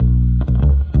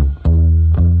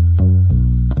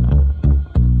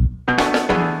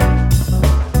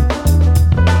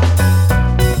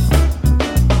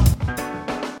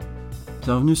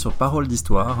Bienvenue sur Parole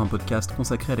d'Histoire, un podcast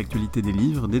consacré à l'actualité des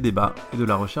livres, des débats et de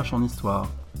la recherche en histoire.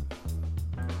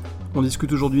 On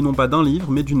discute aujourd'hui non pas d'un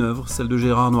livre, mais d'une œuvre, celle de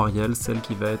Gérard Noiriel, celle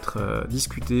qui va être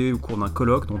discutée au cours d'un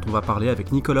colloque dont on va parler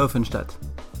avec Nicolas Offenstadt.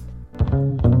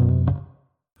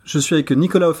 Je suis avec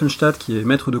Nicolas Offenstadt, qui est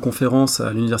maître de conférence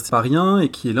à l'Université Paris 1 et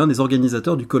qui est l'un des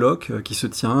organisateurs du colloque qui se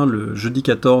tient le jeudi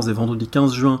 14 et vendredi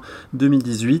 15 juin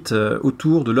 2018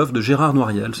 autour de l'œuvre de Gérard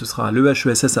Noiriel. Ce sera à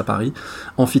l'EHESS à Paris,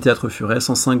 amphithéâtre Furet,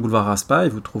 105 boulevard Raspail.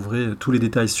 Vous trouverez tous les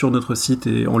détails sur notre site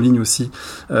et en ligne aussi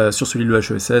sur celui de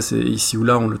l'EHESS, et ici ou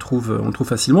là on le trouve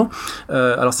facilement.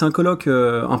 Alors c'est un colloque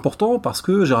important parce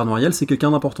que Gérard Noiriel c'est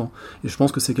quelqu'un d'important. Et je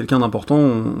pense que c'est quelqu'un d'important,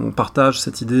 on partage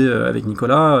cette idée avec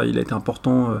Nicolas. Il a été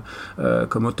important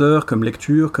comme auteur, comme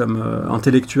lecture, comme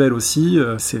intellectuel aussi.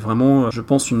 C'est vraiment, je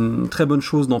pense, une très bonne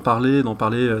chose d'en parler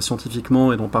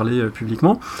scientifiquement et d'en parler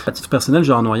publiquement. À titre personnel,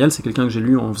 Gérard Noiriel, c'est quelqu'un que j'ai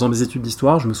lu en faisant mes études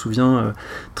d'histoire. Je me souviens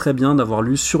très bien d'avoir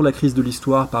lu Sur la crise de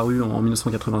l'histoire, paru en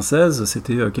 1996.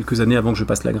 C'était quelques années avant que je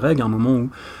passe la Greg, un moment où,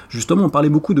 justement, on parlait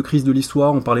beaucoup de crise de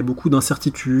l'histoire, on parlait beaucoup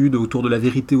d'incertitudes autour de la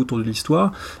vérité, autour de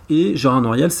l'histoire, et Gérard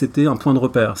Noiriel, c'était un point de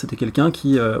repère. C'était quelqu'un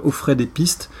qui offrait des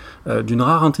pistes d'une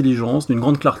rare intelligence, d'une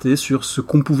grande clarté sur ce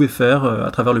qu'on pouvait faire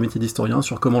à travers le métier d'historien,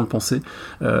 sur comment le penser,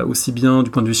 aussi bien du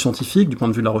point de vue scientifique, du point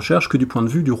de vue de la recherche, que du point de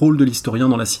vue du rôle de l'historien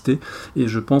dans la cité. Et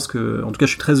je pense que, en tout cas,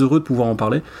 je suis très heureux de pouvoir en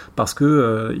parler, parce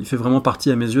que il fait vraiment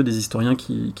partie, à mes yeux, des historiens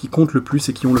qui comptent le plus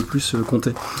et qui ont le plus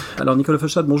compté. Alors, Nicolas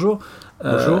Offenstadt, bonjour.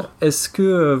 Bonjour. Est-ce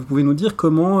que vous pouvez nous dire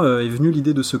comment est venue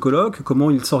l'idée de ce colloque, comment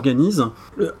il s'organise ?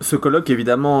 Ce colloque,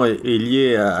 évidemment, est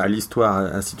lié à l'histoire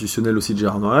institutionnelle aussi de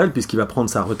Gérard Noiriel, puisqu'il va prendre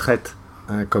sa retraite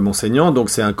comme enseignant. Donc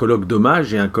c'est un colloque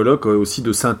d'hommage et un colloque aussi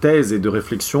de synthèse et de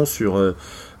réflexion sur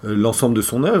l'ensemble de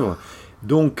son œuvre.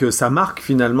 Donc ça marque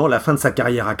finalement la fin de sa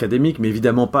carrière académique, mais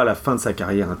évidemment pas la fin de sa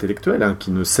carrière intellectuelle,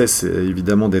 qui ne cesse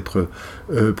évidemment d'être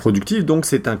productive. Donc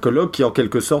c'est un colloque qui en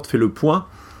quelque sorte fait le point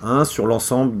sur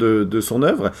l'ensemble de son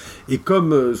œuvre. Et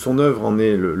comme son œuvre en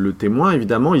est le témoin,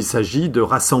 évidemment, il s'agit de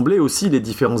rassembler aussi les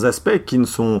différents aspects qui ne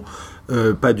sont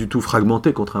pas du tout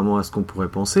fragmentés, contrairement à ce qu'on pourrait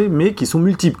penser, mais qui sont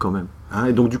multiples quand même.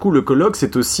 Et donc du coup, le colloque,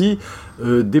 c'est aussi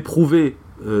d'éprouver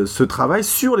ce travail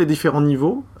sur les différents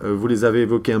niveaux, vous les avez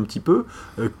évoqués un petit peu,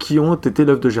 qui ont été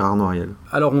l'œuvre de Gérard Noiriel.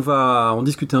 Alors on va en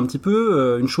discuter un petit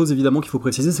peu. Une chose évidemment qu'il faut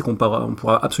préciser, c'est qu'on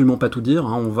pourra absolument pas tout dire.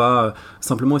 On va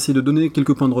simplement essayer de donner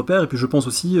quelques points de repère, et puis je pense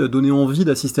aussi donner envie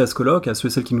d'assister à ce colloque, à ceux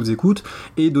et celles qui nous écoutent,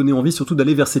 et donner envie surtout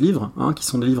d'aller vers ces livres, qui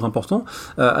sont des livres importants.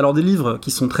 Alors des livres qui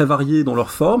sont très variés dans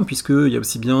leur forme, puisqu'il y a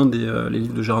aussi bien les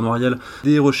livres de Gérard Noiriel,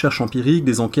 des recherches empiriques,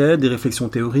 des enquêtes, des réflexions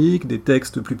théoriques, des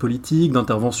textes plus politiques,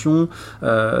 d'intervention,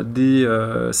 des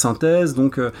synthèses.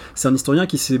 Donc c'est un historien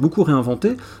qui s'est beaucoup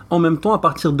réinventé, en même temps à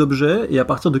partir d'objets et à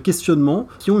partir de questionnements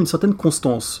qui ont une certaine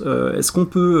constance. Est-ce qu'on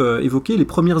peut évoquer les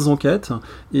premières enquêtes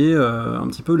et un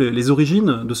petit peu les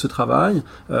origines de ce travail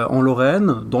en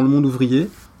Lorraine, dans le monde ouvrier ?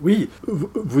 Oui,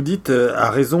 vous dites à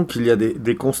raison qu'il y a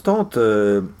des constantes.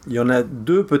 Il y en a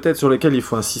deux peut-être sur lesquelles il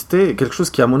faut insister. Et quelque chose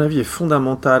qui, à mon avis, est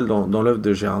fondamental dans l'œuvre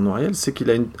de Gérard Noiriel, c'est qu'il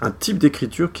a un type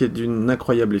d'écriture qui est d'une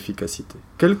incroyable efficacité.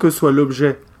 Quel que soit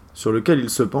l'objet sur lequel il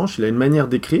se penche, il a une manière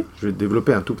d'écrire, je vais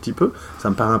développer un tout petit peu, ça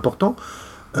me paraît important,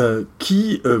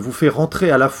 qui vous fait rentrer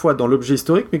à la fois dans l'objet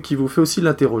historique, mais qui vous fait aussi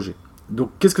l'interroger. Donc,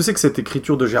 qu'est-ce que c'est que cette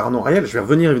écriture de Gérard Noiriel ? Je vais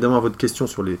revenir évidemment à votre question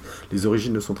sur les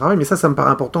origines de son travail, mais ça me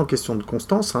paraît important en question de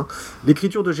constance.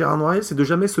 L'écriture de Gérard Noiriel, c'est de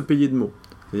jamais se payer de mots.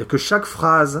 C'est-à-dire que chaque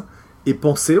phrase est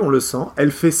pensée, on le sent,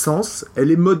 elle fait sens, elle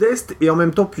est modeste et en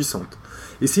même temps puissante.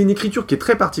 Et c'est une écriture qui est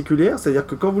très particulière, c'est-à-dire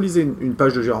que quand vous lisez une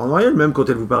page de Gérard Noiriel, même quand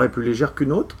elle vous paraît plus légère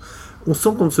qu'une autre, on sent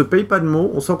qu'on ne se paye pas de mots,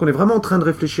 on sent qu'on est vraiment en train de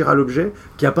réfléchir à l'objet,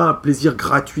 qu'il n'y a pas un plaisir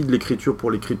gratuit de l'écriture pour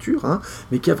l'écriture,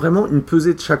 mais qu'il y a vraiment une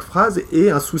pesée de chaque phrase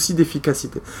et un souci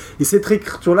d'efficacité. Et cette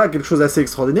écriture-là a quelque chose d'assez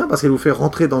extraordinaire, parce qu'elle vous fait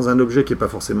rentrer dans un objet qui n'est pas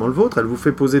forcément le vôtre, elle vous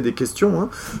fait poser des questions.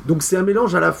 Donc c'est un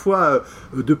mélange à la fois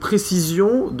de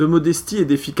précision, de modestie et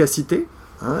d'efficacité,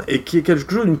 et qui est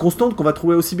quelque chose, une constante qu'on va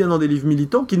trouver aussi bien dans des livres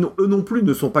militants qui, eux non plus,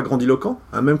 ne sont pas grandiloquents,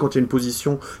 même quand il y a une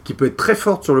position qui peut être très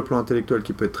forte sur le plan intellectuel,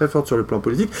 qui peut être très forte sur le plan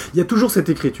politique, il y a toujours cette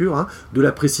écriture de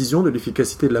la précision, de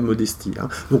l'efficacité, de la modestie.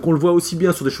 Donc on le voit aussi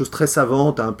bien sur des choses très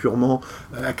savantes, purement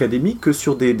académiques, que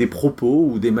sur des propos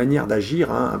ou des manières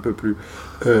d'agir un peu plus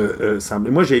simples.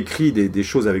 Et moi j'ai écrit des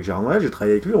choses avec Gérard Noiriel, j'ai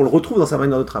travaillé avec lui, on le retrouve dans sa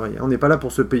manière de travailler. On n'est pas là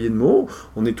pour se payer de mots,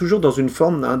 on est toujours dans une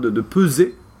forme de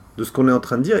peser de ce qu'on est en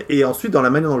train de dire, et ensuite dans la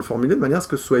manière de le formuler, de manière à ce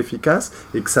que ce soit efficace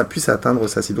et que ça puisse atteindre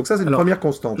sa cible. Donc ça, c'est une première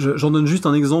constante. J'en donne juste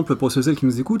un exemple pour ceux et celles qui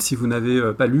nous écoutent. Si vous n'avez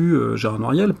pas lu Gérard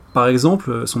Noiriel, par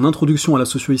exemple, son introduction à la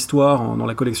socio-histoire dans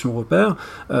la collection Repères,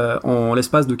 en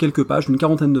l'espace de quelques pages, d'une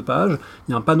quarantaine de pages,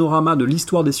 il y a un panorama de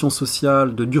l'histoire des sciences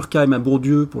sociales, de Durkheim à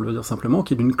Bourdieu, pour le dire simplement,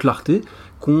 qui est d'une clarté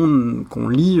qu'on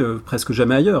lit presque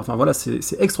jamais ailleurs. Enfin voilà, c'est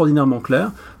extraordinairement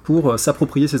clair pour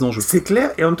s'approprier ces enjeux. C'est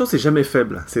clair et en même temps c'est jamais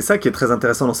faible. C'est ça qui est très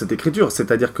intéressant dans cette écriture,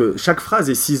 c'est-à-dire que chaque phrase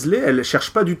est ciselée, elle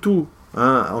cherche pas du tout,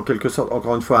 en quelque sorte,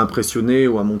 encore une fois, à impressionner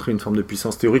ou à montrer une forme de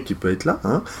puissance théorique qui peut être là,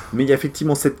 mais il y a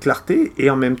effectivement cette clarté et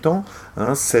en même temps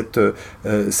cette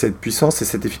puissance et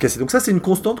cette efficacité. Donc ça c'est une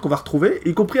constante qu'on va retrouver,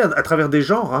 y compris à travers des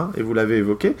genres, et vous l'avez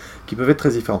évoqué, qui peuvent être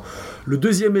très différents. Le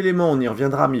deuxième élément, on y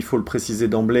reviendra, mais il faut le préciser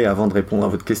d'emblée avant de répondre à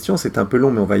votre question, c'est un peu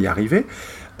long mais on va y arriver,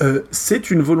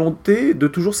 c'est une volonté de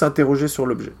toujours s'interroger sur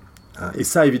l'objet. Et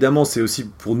ça, évidemment, c'est aussi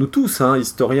pour nous tous,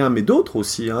 historiens, mais d'autres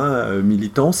aussi,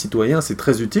 militants, citoyens, c'est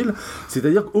très utile.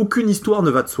 C'est-à-dire qu'aucune histoire ne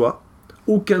va de soi,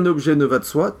 aucun objet ne va de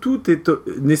soi, tout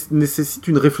nécessite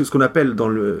ce qu'on appelle dans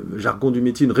le jargon du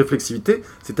métier une réflexivité,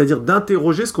 c'est-à-dire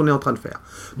d'interroger ce qu'on est en train de faire.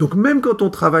 Donc même quand on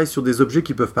travaille sur des objets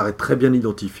qui peuvent paraître très bien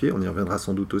identifiés, on y reviendra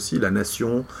sans doute aussi, la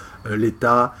nation,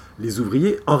 l'État, les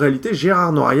ouvriers, en réalité,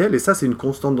 Gérard Noiriel, et ça c'est une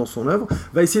constante dans son œuvre,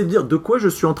 va essayer de dire de quoi je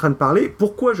suis en train de parler,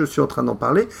 pourquoi je suis en train d'en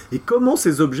parler, et comment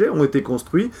ces objets ont été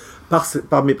construits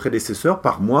par mes prédécesseurs,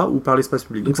 par moi ou par l'espace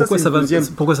public. Donc pourquoi ça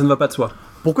ne va pas de soi ?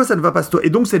 Pourquoi ça ne va pas de soi ? Et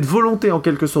donc cette volonté en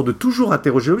quelque sorte de toujours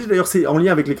interroger l'objet, d'ailleurs c'est en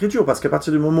lien avec l'écriture, parce qu'à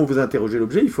partir du moment où vous interrogez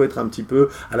l'objet, il faut être un petit peu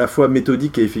à la fois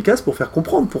méthodique et efficace pour faire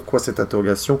comprendre pourquoi cette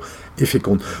interrogation est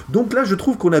féconde. Donc là je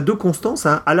trouve qu'on a deux constances,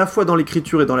 à la fois dans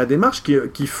l'écriture et dans la démarche,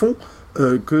 qui font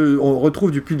qu'on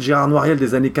retrouve depuis le Gérard Noiriel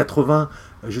des années 80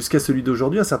 jusqu'à celui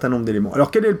d'aujourd'hui un certain nombre d'éléments.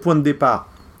 Alors quel est le point de départ ?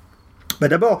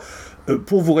 D'abord,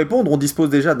 pour vous répondre, on dispose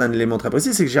déjà d'un élément très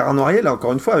précis, c'est que Gérard Noiriel,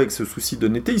 encore une fois, avec ce souci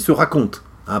d'honnêteté, il se raconte.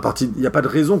 Il n'y a pas de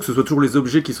raison que ce soit toujours les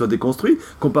objets qui soient déconstruits,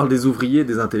 qu'on parle des ouvriers,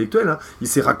 des intellectuels. Il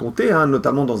s'est raconté,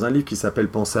 notamment dans un livre qui s'appelle «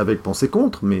 Penser avec, penser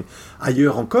contre », mais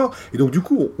ailleurs encore. Et donc du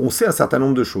coup, on sait un certain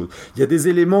nombre de choses. Il y a des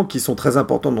éléments qui sont très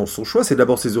importants dans son choix. C'est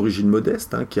d'abord ses origines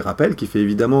modestes, qui fait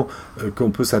évidemment qu'on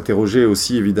peut s'interroger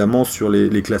aussi évidemment sur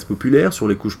les classes populaires, sur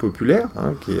les couches populaires,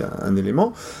 qui est un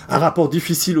élément. Un rapport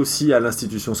difficile aussi à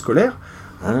l'institution scolaire,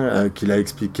 qu'il a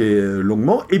expliqué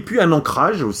longuement, et puis un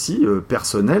ancrage aussi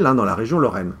personnel dans la région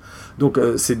Lorraine. Donc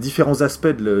ces différents aspects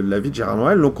de la vie de Gérard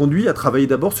Noiriel l'ont conduit à travailler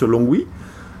d'abord sur Longwy,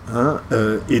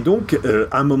 et donc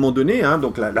à un moment donné,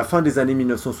 donc la fin des années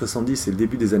 1970 et le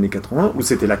début des années 80, où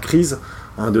c'était la crise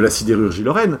de la sidérurgie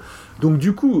lorraine. Donc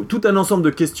du coup, tout un ensemble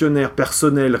de questionnaires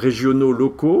personnels, régionaux,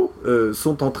 locaux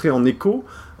sont entrés en écho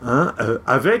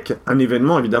avec un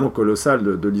événement évidemment colossal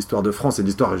de l'histoire de France et de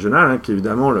l'histoire régionale, qui est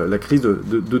évidemment la crise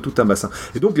de tout un bassin.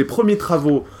 Et donc les premiers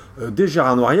travaux des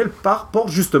Gérard Noiriel portent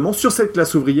justement sur cette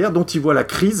classe ouvrière dont il voit la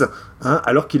crise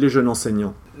alors qu'il est jeune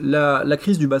enseignant. La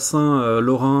crise du bassin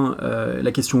lorrain,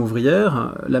 la question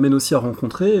ouvrière, l'amène aussi à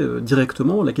rencontrer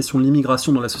directement la question de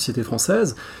l'immigration dans la société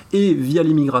française, et via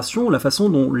l'immigration, la façon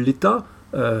dont l'État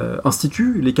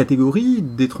institue les catégories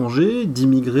d'étrangers,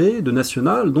 d'immigrés, de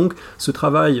nationales. Donc ce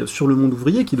travail sur le monde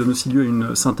ouvrier qui donne aussi lieu à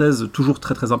une synthèse toujours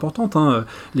très très importante,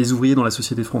 les ouvriers dans la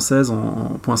société française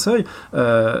en point seuil,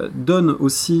 donne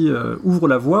aussi, ouvre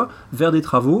la voie vers des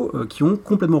travaux qui ont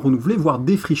complètement renouvelé, voire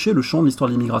défriché le champ de l'histoire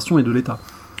de l'immigration et de l'État.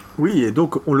 Oui, et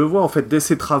donc on le voit en fait dès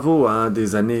ces travaux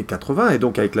des années 80, et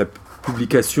donc avec la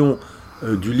publication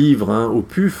du livre au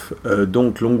PUF,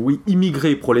 donc Longwy,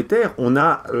 immigré prolétaire, on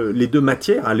a les deux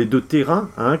matières, les deux terrains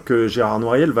que Gérard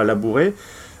Noiriel va labourer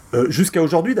jusqu'à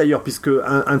aujourd'hui d'ailleurs, puisque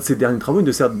un de ses derniers travaux, une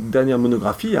de ses dernières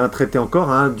monographies, traitait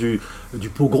encore du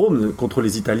pogrom contre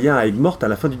les Italiens à Aigues-Mortes à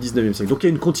la fin du 19e siècle. Donc il y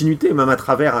a une continuité, même à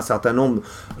travers un certain nombre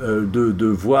de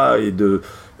voies et de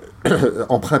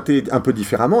emprunté un peu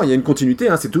différemment. Il y a une continuité,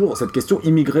 c'est toujours cette question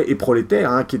immigré et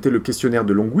prolétaire qui était le questionnaire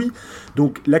de Longwy.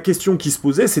 Donc la question qui se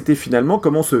posait, c'était finalement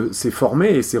comment s'est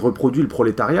formé et s'est reproduit le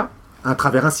prolétariat à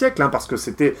travers un siècle, parce que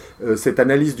c'était cette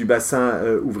analyse du bassin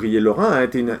ouvrier lorrain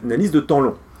était une analyse de temps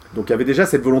long. Donc il y avait déjà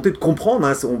cette volonté de comprendre,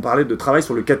 on parlait de travail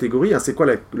sur le catégorie, c'est quoi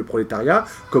le prolétariat,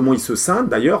 comment il se scinde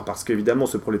d'ailleurs, parce qu'évidemment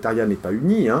ce prolétariat n'est pas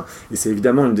uni, et c'est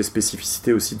évidemment une des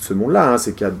spécificités aussi de ce monde-là,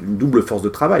 c'est qu'il y a une double force de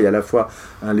travail, à la fois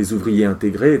les ouvriers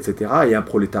intégrés, etc., et un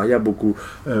prolétariat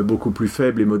beaucoup plus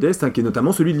faible et modeste, qui est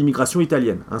notamment celui de l'immigration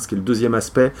italienne, ce qui est le deuxième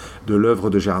aspect de l'œuvre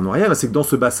de Gérard Noiriel, c'est que dans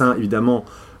ce bassin, évidemment,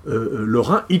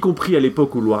 lorrain, y compris à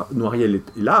l'époque où Noiriel est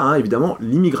là, évidemment,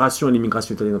 l'immigration et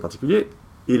l'immigration italienne en particulier,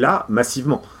 est là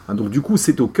massivement. Donc du coup,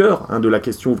 c'est au cœur de la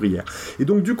question ouvrière. Et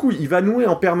donc du coup, il va nouer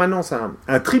en permanence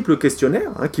un triple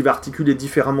questionnaire qui va articuler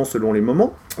différemment selon les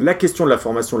moments. La question de la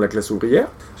formation de la classe ouvrière,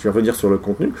 je vais revenir sur le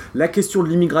contenu. La question de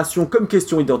l'immigration comme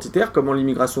question identitaire, comment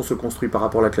l'immigration se construit par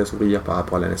rapport à la classe ouvrière, par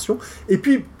rapport à la nation. Et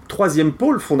puis, troisième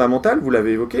pôle fondamental, vous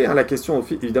l'avez évoqué, la question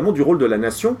évidemment du rôle de la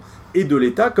nation et de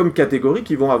l'État comme catégories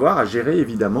qui vont avoir à gérer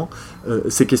évidemment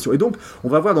ces questions. Et donc, on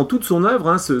va voir dans toute son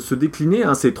œuvre se décliner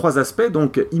ces trois aspects,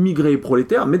 donc immigrés et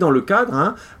prolétaires, mais dans le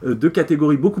cadre de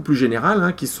catégories beaucoup plus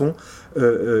générales qui sont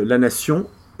la nation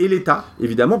et l'État,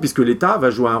 évidemment, puisque l'État va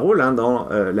jouer un rôle dans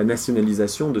la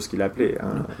nationalisation de ce qu'il a appelé.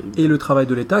 Et le travail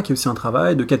de l'État, qui est aussi un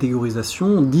travail de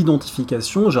catégorisation,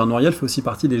 d'identification. Gérard Noiriel fait aussi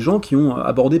partie des gens qui ont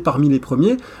abordé parmi les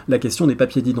premiers la question des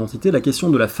papiers d'identité, la question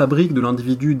de la fabrique de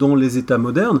l'individu dans les États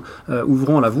modernes,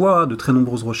 ouvrant la voie à de très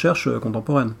nombreuses recherches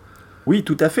contemporaines. Oui,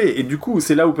 tout à fait. Et du coup,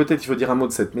 c'est là où peut-être il faut dire un mot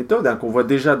de cette méthode, qu'on voit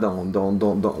déjà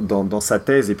dans sa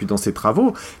thèse et puis dans ses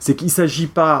travaux, c'est qu'il ne s'agit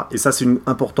pas, et ça c'est une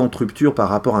importante rupture par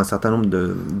rapport à un certain nombre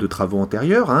de travaux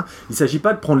antérieurs, il ne s'agit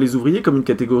pas de prendre les ouvriers comme une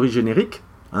catégorie générique,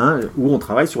 où on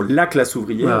travaille sur la classe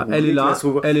ouvrière. Voilà, elle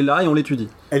est là et on l'étudie.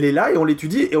 Elle est là et on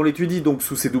l'étudie donc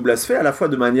sous ses doubles aspects, à la fois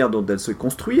de manière dont elle se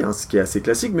construit, ce qui est assez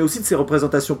classique, mais aussi de ses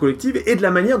représentations collectives et de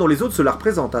la manière dont les autres se la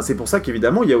représentent. C'est pour ça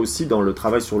qu'évidemment, il y a aussi dans le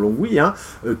travail sur Longwy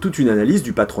toute une analyse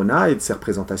du patronat et de ses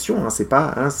représentations.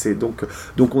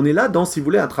 Donc on est là dans, si vous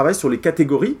voulez, un travail sur les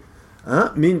catégories,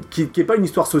 mais qui n'est pas une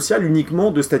histoire sociale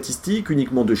uniquement de statistiques,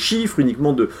 uniquement de chiffres,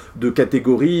 uniquement de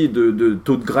catégories, de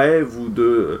taux de grève ou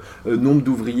de nombre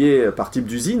d'ouvriers par type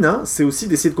d'usine. C'est aussi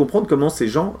d'essayer de comprendre comment ces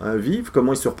gens vivent,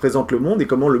 comment ils se représentent le monde et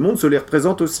comment le monde se les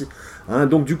représente aussi.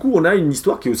 Donc du coup, on a une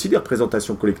histoire qui est aussi des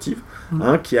représentations collectives,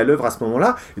 qui est à l'œuvre à ce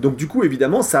moment-là. Et donc du coup,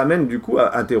 évidemment, ça amène du coup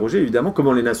à interroger évidemment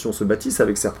comment les nations se bâtissent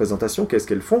avec ces représentations, qu'est-ce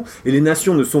qu'elles font. Et les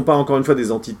nations ne sont pas encore une fois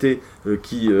des entités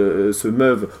qui se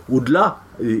meuvent au-delà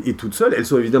et toutes seules, elles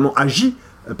sont évidemment agies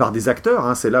par des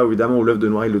acteurs, c'est là où évidemment où l'œuvre de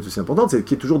Noiriel est aussi importante, c'est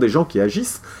qu'il y a toujours des gens qui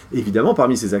agissent, et évidemment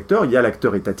parmi ces acteurs, il y a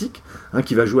l'acteur étatique,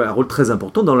 qui va jouer un rôle très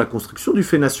important dans la construction du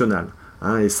fait national,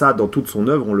 et ça dans toute son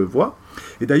œuvre on le voit.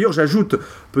 Et d'ailleurs j'ajoute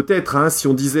peut-être, si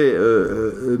on disait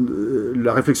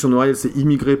la réflexion de Noiriel c'est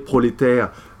immigré,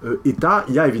 prolétaire, État,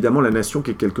 il y a évidemment la nation qui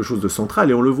est quelque chose de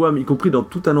central, et on le voit y compris dans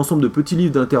tout un ensemble de petits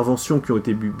livres d'intervention qui ont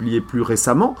été publiés plus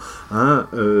récemment,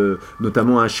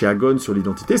 notamment chez Agone sur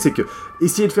l'identité, c'est que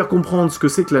essayer de faire comprendre ce que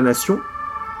c'est que la nation,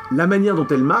 la manière dont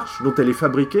elle marche, dont elle est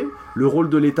fabriquée, le rôle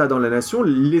de l'État dans la nation,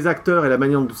 les acteurs et la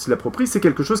manière dont ils se l'approprient, c'est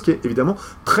quelque chose qui est évidemment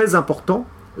très important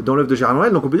dans l'œuvre de Gérard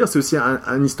Noiriel, donc on peut dire que c'est aussi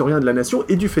un historien de la nation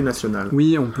et du fait national.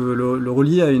 Oui, on peut le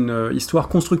relier à une histoire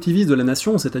constructiviste de la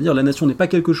nation, c'est-à-dire la nation n'est pas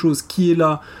quelque chose qui est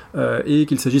là et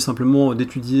qu'il s'agit simplement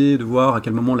d'étudier, de voir à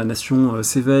quel moment la nation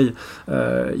s'éveille.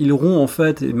 Ils rompt en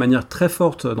fait de manière très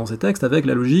forte dans ces textes avec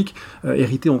la logique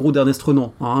héritée en gros d'Ernest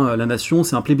Renan. La nation,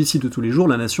 c'est un plébiscite de tous les jours,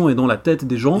 la nation est dans la tête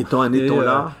des gens. Étant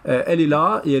là. Elle est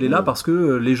là, et elle est là parce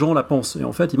que les gens la pensent. Et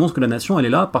en fait, ils montrent que la nation, elle est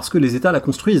là parce que les États la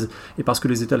construisent. Et parce que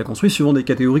les États la construisent suivant des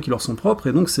catégories qui leur sont propres,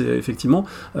 et donc c'est effectivement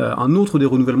un autre des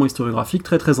renouvellements historiographiques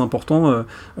très très importants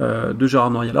de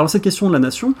Gérard Noiriel. Alors cette question de la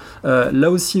nation,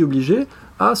 là aussi est obligée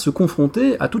à se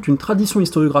confronter à toute une tradition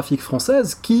historiographique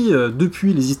française qui,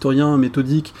 depuis les historiens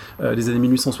méthodiques des années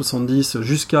 1870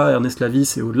 jusqu'à Ernest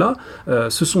Lavis et au-delà,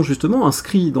 se sont justement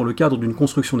inscrits dans le cadre d'une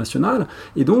construction nationale,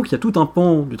 et donc il y a tout un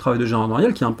pan du travail de Gérard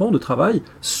Noiriel qui est un pan de travail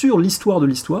sur l'histoire de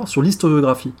l'histoire, sur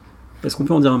l'historiographie. Est-ce qu'on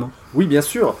peut en dire un mot ? Oui, bien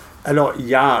sûr. Alors, il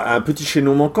y a un petit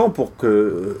chaînon manquant pour qu'on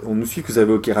nous suive, que vous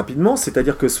avez évoqué rapidement,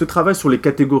 c'est-à-dire que ce travail sur les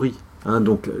catégories,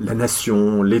 donc la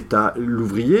nation, l'État,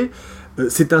 l'ouvrier,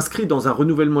 s'est inscrit dans un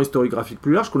renouvellement historiographique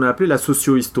plus large qu'on a appelé la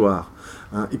socio-histoire.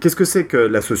 Et qu'est-ce que c'est que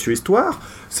la socio-histoire ?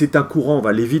 C'est un courant, on va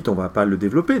aller vite, on ne va pas le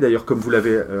développer. D'ailleurs, comme vous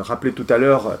l'avez rappelé tout à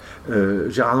l'heure,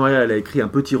 Gérard Noiriel a écrit un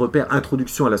petit repère,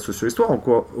 Introduction à la socio-histoire,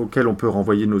 auquel on peut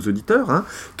renvoyer nos auditeurs.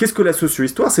 Qu'est-ce que la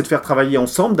socio-histoire ? C'est de faire travailler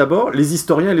ensemble, d'abord, les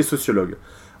historiens et les sociologues,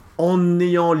 en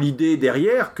ayant l'idée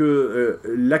derrière que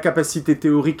la capacité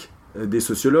théorique des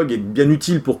sociologues est bien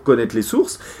utile pour connaître les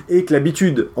sources, et que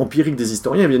l'habitude empirique des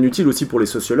historiens est bien utile aussi pour les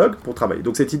sociologues pour travailler.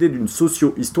 Donc cette idée d'une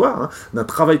socio-histoire, d'un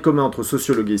travail commun entre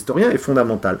sociologues et historiens est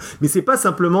fondamentale. Mais c'est pas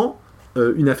simplement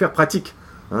une affaire pratique,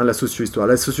 la socio-histoire.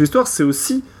 La socio-histoire, c'est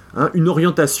aussi une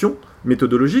orientation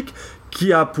méthodologique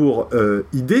qui a pour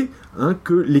idée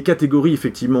que les catégories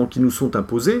effectivement qui nous sont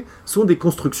imposées sont des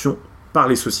constructions par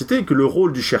les sociétés, et que le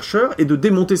rôle du chercheur est de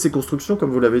démonter ces constructions, comme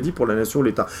vous l'avez dit, pour la nation ou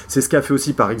l'État. C'est ce qu'a fait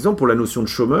aussi, par exemple, pour la notion de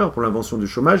chômeur, pour l'invention du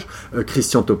chômage,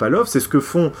 Christian Topalov. C'est ce que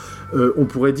font, on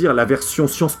pourrait dire, la version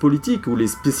sciences politiques, ou les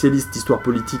spécialistes d'histoire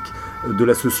politique de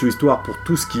la socio-histoire pour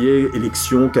tout ce qui est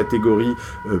élection, catégorie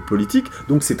politique.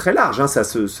 Donc c'est très large, ça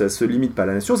se limite pas à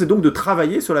la nation. C'est donc de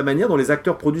travailler sur la manière dont les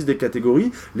acteurs produisent des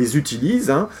catégories, les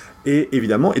utilisent, et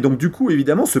évidemment, et donc du coup,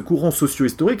 évidemment, ce courant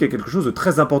socio-historique est quelque chose de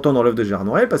très important dans l'œuvre de Gérard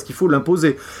Noiriel, parce qu'il faut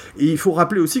l'imposer. Et il faut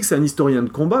rappeler aussi que c'est un historien de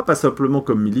combat, pas simplement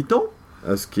comme militant,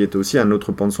 ce qui est aussi un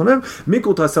autre pan de son œuvre, mais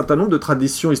contre un certain nombre de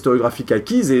traditions historiographiques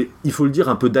acquises, et il faut le dire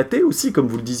un peu datées aussi, comme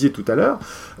vous le disiez tout à l'heure.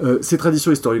 Ces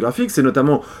traditions historiographiques, c'est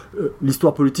notamment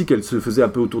l'histoire politique, elle se faisait un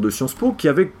peu autour de Sciences Po, qui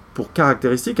avait pour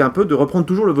caractéristique un peu de reprendre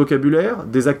toujours le vocabulaire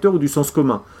des acteurs ou du sens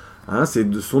commun. Ce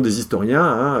sont des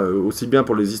historiens, aussi bien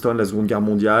pour les historiens de la Seconde Guerre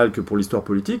mondiale que pour l'histoire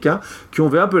politique, qui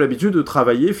ont un peu l'habitude de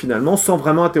travailler finalement sans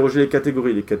vraiment interroger les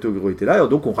catégories. Les catégories étaient là, et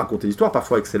donc on racontait l'histoire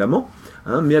parfois excellemment,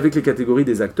 mais avec les catégories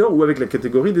des acteurs ou avec la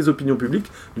catégorie des opinions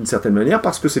publiques d'une certaine manière,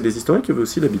 parce que c'est des historiens qui avaient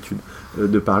aussi l'habitude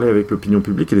de parler avec l'opinion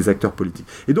publique et les acteurs politiques.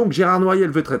 Et donc Gérard Noiriel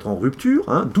veut être en rupture,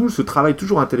 d'où ce travail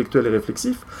toujours intellectuel et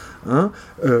réflexif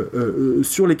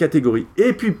sur les catégories.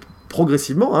 Et puis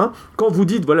progressivement, quand vous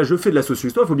dites, voilà, je fais de la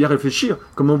socio-histoire, il faut bien réfléchir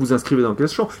comment vous inscrivez dans quel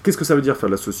champ. Qu'est-ce que ça veut dire faire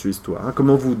de la socio-histoire,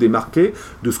 comment vous démarquez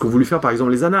de ce qu'ont voulu faire, par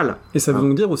exemple, les annales. Et ça veut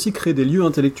donc dire aussi créer des lieux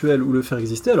intellectuels où le faire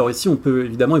exister. Alors ici, on peut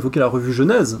évidemment évoquer la revue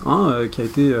Genèse, qui a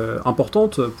été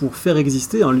importante pour faire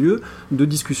exister un lieu de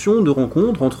discussion, de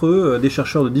rencontre entre des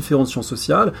chercheurs de différentes sciences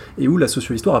sociales et où la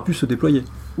socio-histoire a pu se déployer.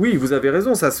 Oui, vous avez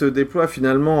raison, ça se déploie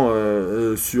finalement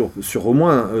sur au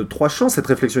moins 3 champs, cette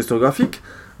réflexion historiographique.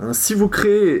 Si vous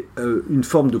créez une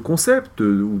forme de concept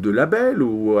ou de label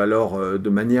ou alors de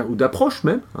manière ou d'approche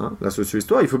même, la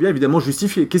socio-histoire, il faut bien évidemment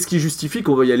justifier. Qu'est-ce qui justifie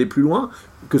qu'on va y aller plus loin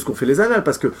que ce qu'on fait les annales?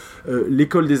 Parce que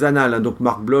l'école des annales, donc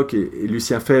Marc Bloch et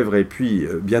Lucien Febvre et puis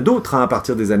bien d'autres, à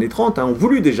partir des années 30, ont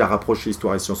voulu déjà rapprocher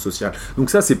histoire et sciences sociales.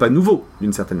 Donc ça, c'est pas nouveau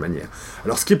d'une certaine manière.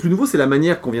 Alors ce qui est plus nouveau, c'est la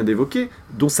manière qu'on vient d'évoquer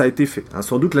dont ça a été fait.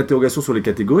 Sans doute l'interrogation sur les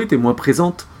catégories était moins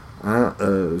présente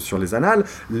sur les annales.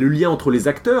 Le lien entre les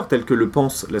acteurs, tel que le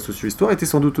pense la socio-histoire, était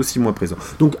sans doute aussi moins présent.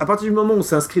 Donc à partir du moment où on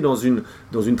s'inscrit dans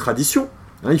une tradition,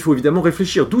 il faut évidemment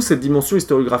réfléchir, d'où cette dimension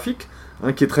historiographique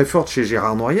qui est très forte chez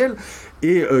Gérard Noiriel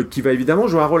et qui va évidemment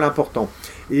jouer un rôle important.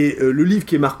 Et le livre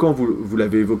qui est marquant, vous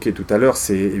l'avez évoqué tout à l'heure,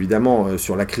 c'est évidemment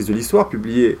sur la crise de l'histoire,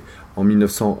 publié en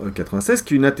 1996,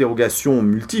 qui est une interrogation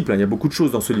multiple. Il y a beaucoup de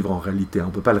choses dans ce livre en réalité, on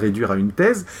ne peut pas le réduire à une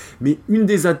thèse, mais une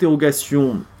des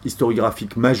interrogations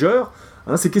historiographiques majeures,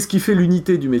 c'est qu'est-ce qui fait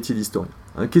l'unité du métier d'historien ?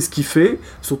 Qu'est-ce qui fait,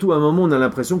 surtout à un moment où on a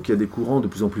l'impression qu'il y a des courants de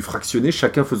plus en plus fractionnés,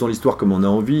 chacun faisant l'histoire comme on a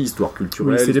envie, histoire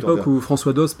culturelle... Oui, c'est l'époque où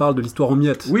François Doss parle de l'histoire en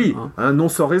miettes. Oui, non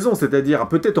sans raison, c'est-à-dire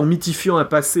peut-être en mythifiant un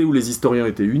passé où les historiens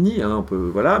étaient unis,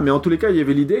 mais en tous les cas, il y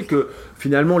avait l'idée que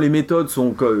finalement les méthodes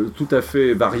sont tout à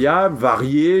fait variables,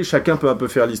 variées, chacun peut un peu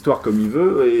faire l'histoire comme il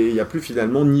veut, et il n'y a plus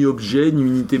finalement ni objet, ni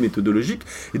unité méthodologique.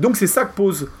 Et donc c'est ça que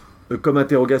pose comme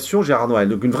interrogation Gérard Noiriel.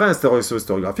 Donc une vraie interrogation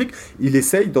historiographique, il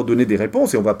essaye d'en donner des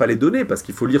réponses, et on ne va pas les donner parce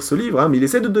qu'il faut lire ce livre, mais il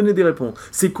essaye de donner des réponses.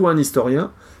 C'est quoi un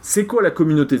historien ? C'est quoi la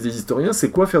communauté des historiens ? C'est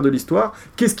quoi faire de l'histoire ?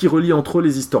 Qu'est-ce qui relie entre eux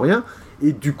les historiens ?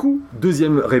 Et du coup,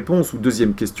 deuxième réponse ou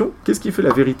deuxième question, qu'est-ce qui fait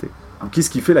la vérité ? Qu'est-ce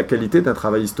qui fait la qualité d'un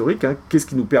travail historique ? Qu'est-ce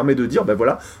qui nous permet de dire,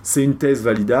 voilà, c'est une thèse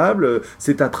validable,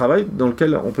 c'est un travail dans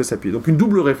lequel on peut s'appuyer. Donc une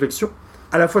double réflexion,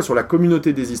 à la fois sur la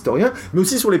communauté des historiens, mais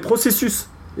aussi sur les processus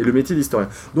et le métier d'historien.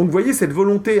 Donc vous voyez cette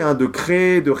volonté de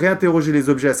créer, de réinterroger les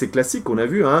objets assez classiques qu'on a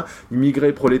vus,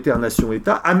 immigrés, prolétaires, nation,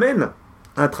 État, amène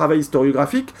un travail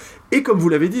historiographique. Et comme vous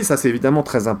l'avez dit, ça c'est évidemment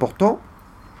très important,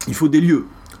 il faut des lieux.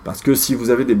 Parce que si vous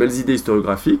avez des belles idées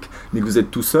historiographiques, mais que vous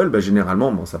êtes tout seul,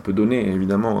 généralement, ça peut donner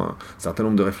évidemment un certain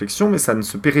nombre de réflexions, mais ça ne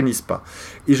se pérennise pas.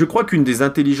 Et je crois qu'une des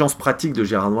intelligences pratiques de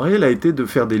Gérard Noiriel a été de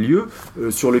faire des lieux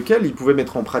sur lesquels il pouvait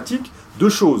mettre en pratique 2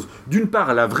 choses. D'une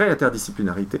part, la vraie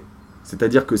interdisciplinarité.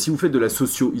 C'est-à-dire que si vous faites de la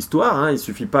socio-histoire, il ne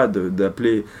suffit pas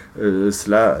d'appeler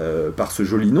cela par ce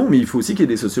joli nom, mais il faut aussi qu'il y ait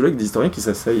des sociologues, des historiens qui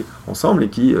s'asseyent ensemble et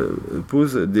qui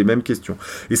posent des mêmes questions.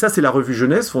 Et ça, c'est la revue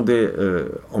Genèse, fondée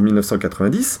en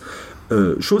 1990.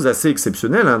 Chose assez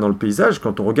exceptionnelle dans le paysage,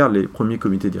 quand on regarde les premiers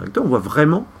comités directeurs, on voit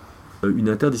vraiment une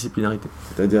interdisciplinarité.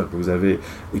 C'est-à-dire que vous avez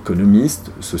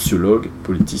économistes, sociologues,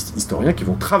 politistes, historiens qui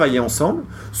vont travailler ensemble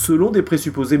selon des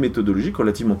présupposés méthodologiques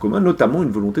relativement communs, notamment une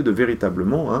volonté de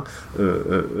véritablement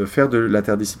faire de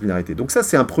l'interdisciplinarité. Donc ça,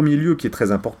 c'est un premier lieu qui est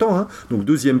très important. Donc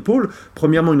deuxième pôle,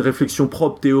 premièrement une réflexion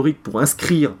propre théorique pour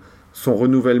inscrire son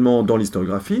renouvellement dans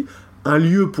l'historiographie, un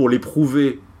lieu pour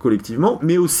l'éprouver collectivement,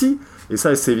 mais aussi, et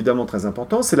ça c'est évidemment très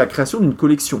important, c'est la création d'une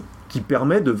collection qui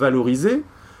permet de valoriser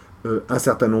un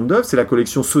certain nombre d'œuvres. C'est la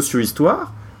collection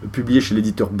Socio-Histoire, publiée chez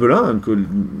l'éditeur Belin,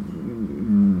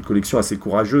 une collection assez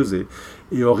courageuse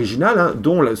et originale,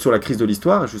 dont sur la crise de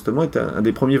l'histoire, justement, est un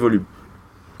des premiers volumes.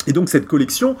 Et donc cette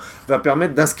collection va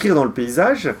permettre d'inscrire dans le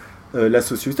paysage la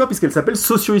socio-histoire, puisqu'elle s'appelle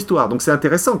Socio-Histoire. Donc c'est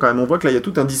intéressant quand même, on voit que là il y a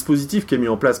tout un dispositif qui est mis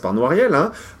en place par Noiriel,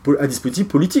 un dispositif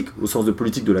politique, au sens de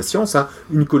politique de la science,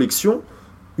 une collection,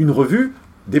 une revue,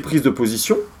 des prises de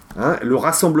position, le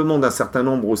rassemblement d'un certain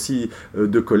nombre aussi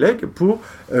de collègues pour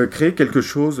créer quelque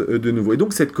chose de nouveau. Et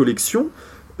donc cette collection,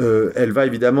 elle va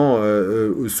évidemment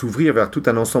s'ouvrir vers tout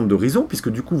un ensemble d'horizons, puisque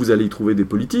du coup vous allez y trouver des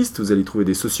politistes, vous allez y trouver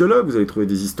des sociologues, vous allez y trouver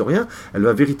des historiens. Elle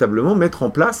va véritablement mettre en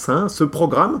place ce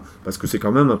programme, parce que c'est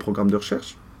quand même un programme de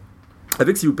recherche,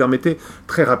 avec, si vous permettez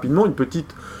très rapidement, une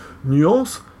petite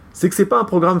nuance, c'est que ce n'est pas un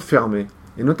programme fermé.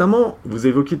 Et notamment, vous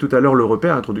évoquiez tout à l'heure le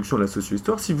repère, introduction à la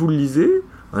socio-histoire. Si vous le lisez,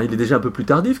 il est déjà un peu plus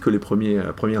tardif que les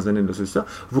premières années de la socio-histoire,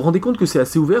 vous vous rendez compte que c'est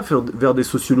assez ouvert vers des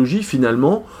sociologies,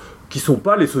 finalement, qui ne sont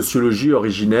pas les sociologies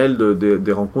originelles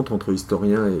des rencontres entre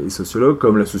historiens et sociologues,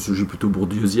 comme la sociologie plutôt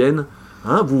bourdieusienne.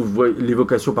 Vous voyez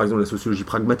l'évocation, par exemple, de la sociologie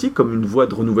pragmatique comme une voie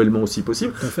de renouvellement aussi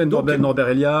possible. On fait Norbert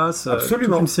Elias, toute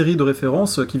une série de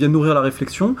références qui viennent nourrir la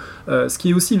réflexion, ce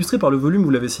qui est aussi illustré par le volume, vous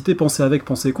l'avez cité, Penser avec,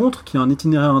 penser contre, qui est un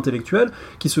itinéraire intellectuel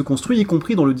qui se construit, y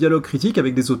compris dans le dialogue critique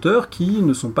avec des auteurs qui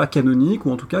ne sont pas canoniques,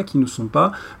 ou en tout cas qui ne sont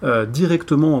pas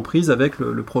directement en prise avec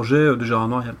le projet de Gérard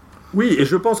Noiriel. Oui, et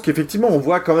je pense qu'effectivement, on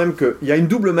voit quand même qu'il y a une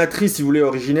double matrice, si vous voulez,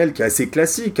 originelle, qui est assez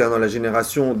classique dans la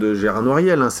génération de Gérard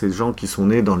Noiriel. Ces gens qui sont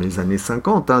nés dans les années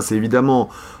 50. C'est évidemment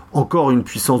encore une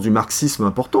puissance du marxisme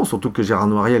important, surtout que Gérard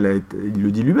Noiriel, il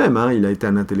le dit lui-même, il a été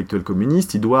un intellectuel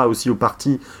communiste, il doit aussi au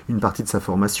parti une partie de sa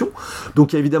formation.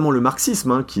 Donc il y a évidemment le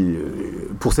marxisme, qui,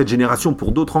 pour cette génération,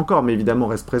 pour d'autres encore, mais évidemment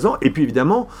reste présent, et puis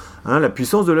évidemment la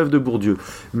puissance de l'œuvre de Bourdieu.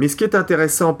 Mais ce qui est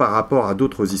intéressant par rapport à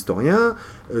d'autres historiens,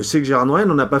 c'est que Gérard Noiriel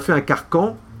n'en a pas fait un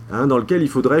carcan dans lequel il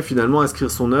faudrait finalement inscrire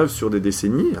son œuvre sur des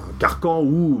décennies, un carcan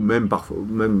ou même parfois,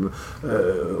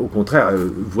 au contraire,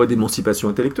 voie d'émancipation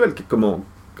intellectuelle, comment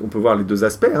on peut voir les deux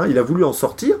aspects, il a voulu en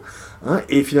sortir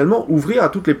et finalement ouvrir à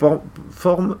toutes les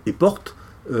formes et portes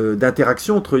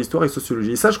d'interaction entre histoire et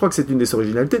sociologie. Et ça, je crois que c'est une des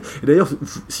originalités. Et d'ailleurs,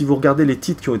 si vous regardez les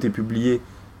titres qui ont été publiés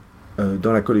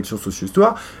dans la collection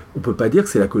Socio-Histoire, on ne peut pas dire que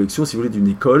c'est la collection, si vous voulez, d'une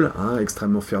école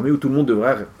extrêmement fermée où tout le monde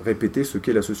devrait répéter ce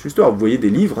qu'est la Socio-Histoire. Vous voyez des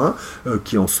livres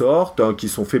qui en sortent, qui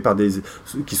sont faits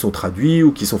qui sont traduits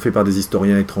ou qui sont faits par des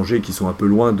historiens étrangers qui sont un peu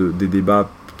loin des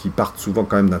débats qui partent souvent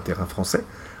quand même d'un terrain français.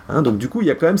 Donc du coup, il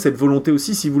y a quand même cette volonté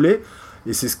aussi, si vous voulez,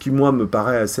 et c'est ce qui, moi, me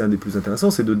paraît assez un des plus intéressants,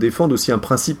 c'est de défendre aussi un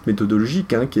principe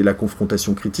méthodologique, qui est la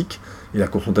confrontation critique, et la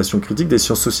confrontation critique des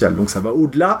sciences sociales. Donc ça va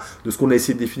au-delà de ce qu'on a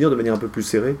essayé de définir de manière un peu plus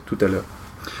serrée tout à l'heure.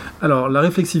 Alors, la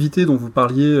réflexivité dont vous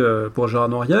parliez pour Gérard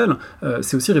Noiriel,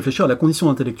 c'est aussi réfléchir à la condition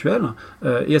intellectuelle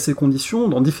et à ces conditions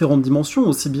dans différentes dimensions,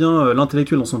 aussi bien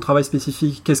l'intellectuel dans son travail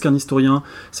spécifique. Qu'est-ce qu'un historien ?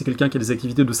 C'est quelqu'un qui a des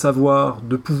activités de savoir,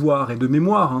 de pouvoir et de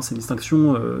mémoire. C'est une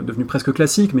distinction devenue presque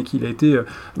classique, mais qu'il a été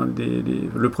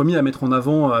le premier à mettre en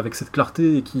avant avec cette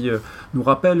clarté et qui nous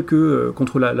rappelle que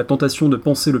contre la tentation de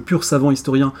penser le pur savant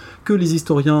historien, que les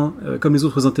historiens, comme les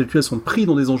autres intellectuels, sont pris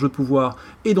dans des enjeux de pouvoir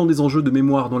et dans des enjeux de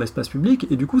mémoire dans l'espace public.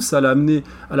 Et du coup, ça l'a amené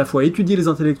à la fois à étudier les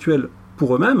intellectuels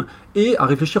pour eux-mêmes et à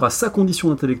réfléchir à sa condition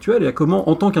intellectuelle et à comment,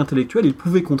 en tant qu'intellectuel, il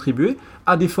pouvait contribuer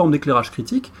à des formes d'éclairage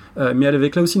critique, mais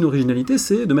avec là aussi une originalité,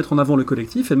 c'est de mettre en avant le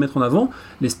collectif et de mettre en avant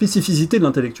les spécificités de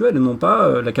l'intellectuel et non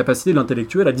pas la capacité de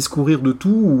l'intellectuel à discourir de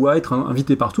tout ou à être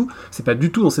invité partout. C'est pas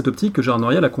du tout dans cette optique que Gérard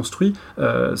Noiriel a construit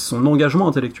son engagement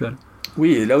intellectuel.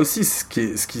 Oui, et là aussi, ce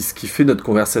qui fait notre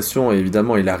conversation,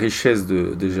 évidemment, et la richesse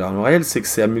de Gérard Noiriel, c'est que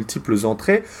c'est à multiples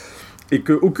entrées, et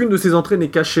qu'aucune de ces entrées n'est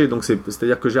cachée. Donc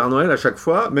c'est-à-dire que Gérard Noiriel, à chaque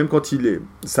fois, même quand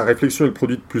sa réflexion est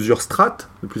produite de plusieurs strates,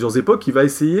 de plusieurs époques, il va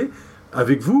essayer,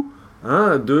 avec vous,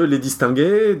 de les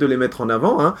distinguer, de les mettre en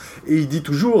avant. Et il dit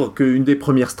toujours qu'une des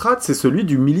premières strates, c'est celui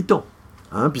du militant.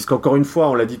 Puisqu'encore une fois,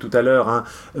 on l'a dit tout à l'heure,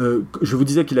 je vous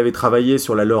disais qu'il avait travaillé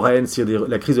sur la Lorraine, sur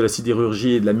la crise de la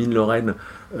sidérurgie et de la mine Lorraine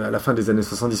à la fin des années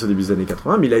 70, au début des années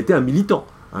 80, mais il a été un militant.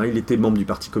 Il était membre du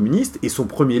Parti communiste, et son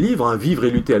premier livre, Vivre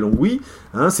et lutter à Longwy,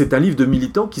 c'est un livre de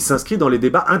militant qui s'inscrit dans les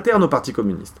débats internes au Parti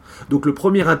communiste. Donc le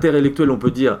premier intellectuel, on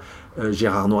peut dire,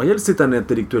 Gérard Noiriel, c'est un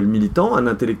intellectuel militant, un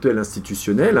intellectuel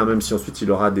institutionnel, même si ensuite il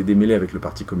aura des démêlés avec le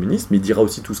Parti communiste, mais il dira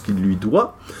aussi tout ce qu'il lui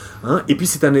doit. Et puis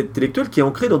c'est un intellectuel qui est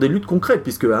ancré dans des luttes concrètes,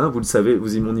 puisque vous le savez,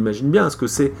 on imagine bien ce que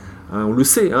c'est. On le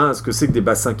sait, ce que c'est que des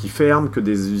bassins qui ferment, que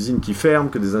des usines qui ferment,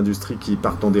 que des industries qui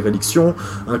partent en déréliction,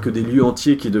 que des lieux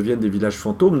entiers qui deviennent des villages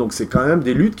fantômes. Donc c'est quand même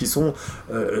des luttes qui sont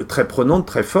très prenantes,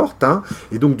 très fortes.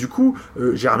 Et donc du coup,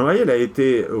 Gérard Noiriel a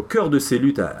été au cœur de ces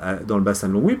luttes dans le bassin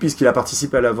de Longwy, puisqu'il a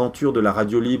participé à l'aventure de la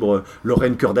radio libre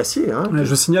Lorraine Cœur d'Acier.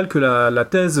 Je signale que la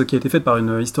thèse qui a été faite par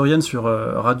une historienne sur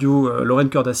radio Lorraine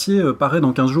Cœur d'Acier paraît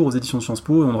dans 15 jours aux éditions Sciences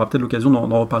Po, et on aura peut-être l'occasion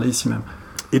d'en reparler ici même.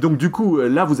 Et donc du coup,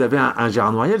 là vous avez un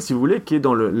Gérard Noiriel, si vous voulez, qui est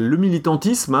dans le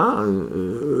militantisme,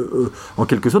 en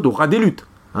quelque sorte, au ras des luttes.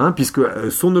 Puisque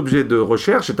son objet de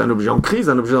recherche est un objet en crise,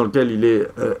 un objet dans lequel il est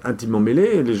intimement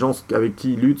mêlé. Les gens avec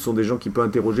qui il lutte sont des gens qu'il peut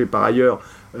interroger par ailleurs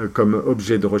comme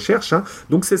objet de recherche.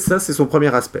 Donc c'est son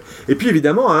premier aspect. Et puis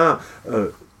évidemment,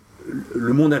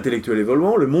 le monde intellectuel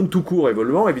évoluant, le monde tout court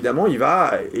évoluant, évidemment, il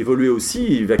va évoluer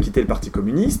aussi, il va quitter le Parti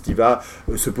communiste, il va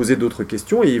se poser d'autres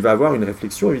questions et il va avoir une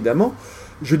réflexion, évidemment.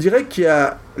 Je dirais qu'il y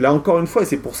a, là encore une fois, et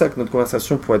c'est pour ça que notre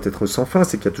conversation pourrait être sans fin,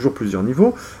 c'est qu'il y a toujours plusieurs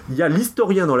niveaux, il y a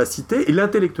l'historien dans la cité et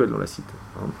l'intellectuel dans la cité.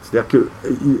 C'est-à-dire que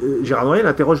Gérard Noiriel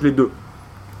interroge les deux.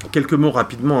 quelques mots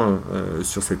rapidement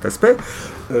sur cet aspect.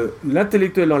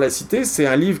 L'intellectuel dans la cité, c'est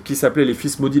un livre qui s'appelait Les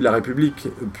Fils maudits de la République,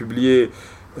 publié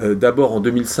d'abord en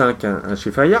 2005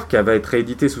 chez Fayard, qui va être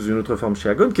réédité sous une autre forme chez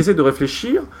Agone, qui essaie de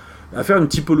réfléchir à faire une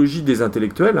typologie des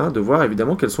intellectuels, de voir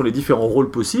évidemment quels sont les différents rôles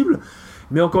possibles.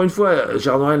 Mais encore une fois,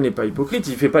 Gérard Noiriel n'est pas hypocrite,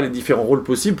 il ne fait pas les différents rôles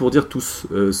possibles pour dire tous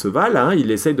se valent, il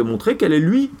essaye de montrer quelle est,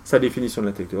 lui, sa définition de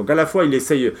l'intellectuel. Donc à la fois, il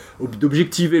essaye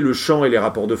d'objectiver le champ et les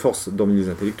rapports de force dans les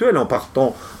intellectuels, en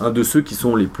partant de ceux qui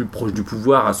sont les plus proches du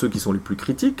pouvoir à ceux qui sont les plus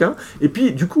critiques, et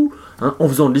puis du coup, en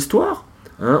faisant de l'histoire,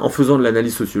 en faisant de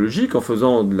l'analyse sociologique, en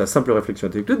faisant de la simple réflexion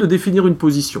intellectuelle, de définir une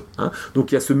position.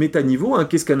 Donc il y a ce métaniveau,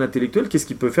 qu'est-ce qu'un intellectuel, qu'est-ce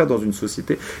qu'il peut faire dans une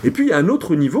société. Et puis il y a un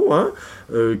autre niveau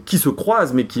qui se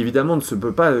croise, mais qui évidemment ne se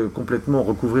peut pas complètement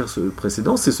recouvrir ce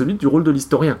précédent, c'est celui du rôle de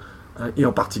l'historien. Et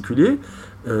en particulier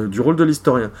du rôle de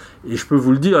l'historien. Et je peux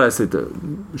vous le dire, là,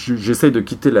 j'essaye de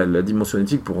quitter la dimension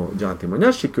éthique pour dire un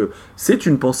témoignage, c'est que c'est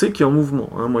une pensée qui est en mouvement.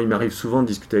 Moi, il m'arrive souvent de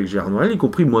discuter avec Gérard Noiriel, y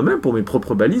compris moi-même pour mes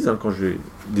propres balises, quand j'ai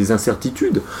des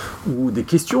incertitudes ou des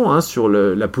questions sur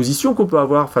la position qu'on peut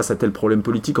avoir face à tel problème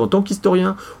politique en tant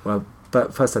qu'historien,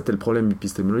 face à tel problème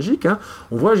épistémologique,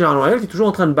 on voit Gérard Noiriel qui est toujours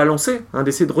en train de balancer,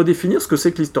 d'essayer de redéfinir ce que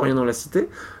c'est que l'historien dans la cité.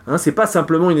 C'est pas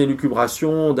simplement une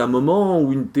élucubration d'un moment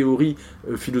ou une théorie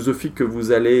philosophique que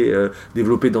vous allez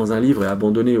développer dans un livre et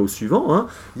abandonner au suivant.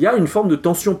 Il y a une forme de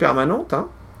tension permanente,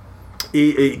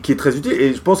 et qui est très utile.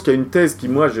 Et je pense qu'il y a une thèse qui,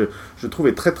 moi, je trouve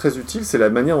est très très utile, c'est la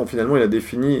manière dont finalement il a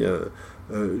défini...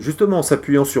 justement en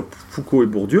s'appuyant sur Foucault et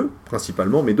Bourdieu,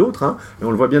 principalement, mais d'autres, et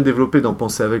on le voit bien développé dans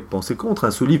Penser avec, Penser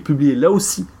contre, ce livre publié là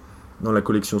aussi dans la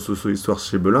collection Socio-Histoire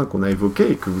chez Belin qu'on a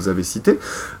évoqué et que vous avez cité,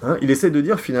 il essaie de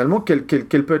dire finalement quelle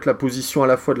peut être la position à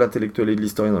la fois de l'intellectuel et de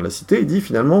l'historien dans la cité. Il dit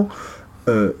finalement,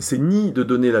 c'est ni de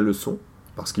donner la leçon,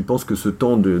 parce qu'il pense que ce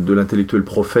temps de l'intellectuel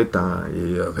prophète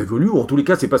est révolu, ou en tous les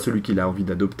cas c'est pas celui qu'il a envie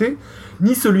d'adopter,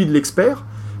 ni celui de l'expert,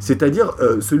 c'est-à-dire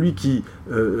celui qui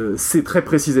sait très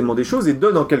précisément des choses et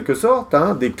donne en quelque sorte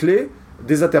des clés,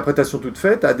 des interprétations toutes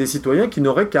faites à des citoyens qui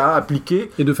n'auraient qu'à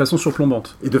appliquer. Et de façon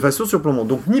surplombante.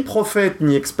 Donc ni prophète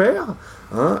ni expert,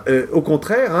 au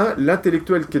contraire,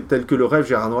 l'intellectuel tel que le rêve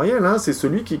Gérard Noiriel, c'est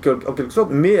celui qui en quelque sorte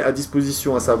met à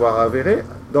disposition un savoir avéré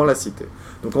dans la cité.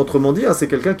 Donc autrement dit, c'est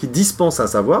quelqu'un qui dispense un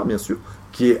savoir, bien sûr,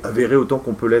 qui est avéré autant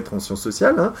qu'on peut l'être en sciences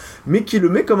sociales, mais qui le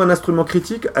met comme un instrument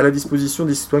critique à la disposition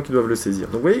des citoyens qui doivent le saisir.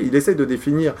 Donc vous voyez, il essaie de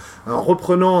définir, en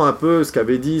reprenant un peu ce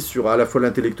qu'avait dit sur à la fois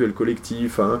l'intellectuel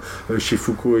collectif, chez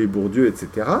Foucault et Bourdieu,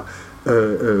 etc.,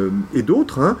 et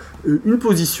d'autres, une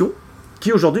position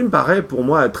qui aujourd'hui me paraît pour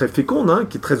moi très féconde,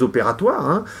 qui est très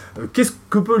opératoire. Qu'est-ce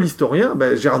que peut l'historien ?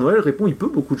 Gérard Noiriel répond, il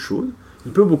peut beaucoup de choses.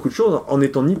 Il peut beaucoup de choses en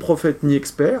n'étant ni prophète ni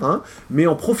expert, mais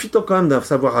en profitant quand même d'un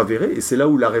savoir avéré, et c'est là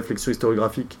où la réflexion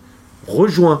historiographique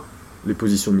rejoint les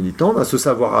positions militantes, ce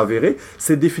savoir avéré,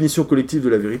 cette définition collective de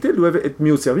la vérité doivent être mis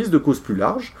au service de causes plus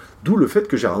larges, d'où le fait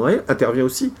que Gérard Noiriel intervient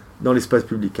aussi dans l'espace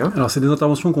public. Alors c'est des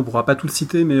interventions qu'on ne pourra pas toutes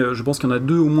citer, mais je pense qu'il y en a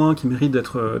deux au moins qui méritent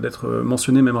d'être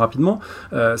mentionnées même rapidement.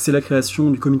 C'est la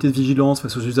création du comité de vigilance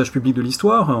face aux usages publics de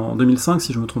l'histoire, en 2005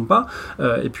 si je ne me trompe pas,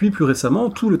 et puis plus récemment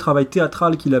tout le travail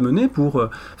théâtral qu'il a mené pour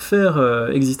faire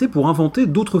exister, pour inventer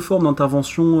d'autres formes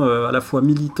d'intervention à la fois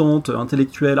militantes,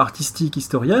 intellectuelles, artistiques,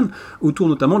 historiennes, autour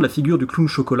notamment de la figure du clown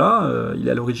chocolat. Il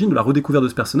est à l'origine de la redécouverte de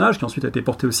ce personnage qui ensuite a été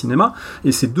porté au cinéma,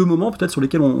 et c'est deux moments peut-être sur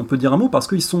lesquels on peut dire un mot parce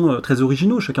qu'ils sont très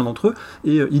originaux chacun d'entre eux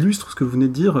et illustrent ce que vous venez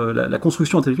de dire, la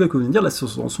construction intellectuelle que vous venez de dire. Là ce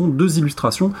sont deux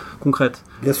illustrations concrètes.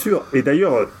 Bien sûr, et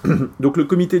d'ailleurs donc le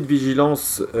comité de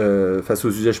vigilance face aux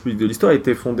usages publics de l'histoire a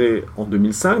été fondé en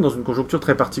 2005 dans une conjoncture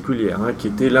très particulière, qui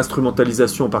était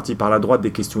l'instrumentalisation en partie par la droite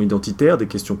des questions identitaires, des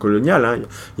questions coloniales.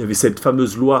 Il y avait cette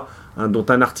fameuse loi dont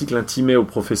un article intimait aux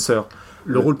professeurs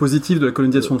le rôle positif de la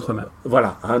colonisation outre-mer.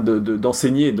 Voilà,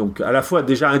 d'enseigner, donc à la fois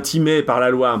déjà intimé par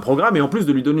la loi un programme, et en plus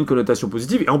de lui donner une connotation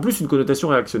positive, et en plus une connotation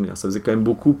réactionnaire. Ça faisait quand même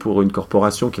beaucoup pour une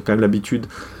corporation qui a quand même l'habitude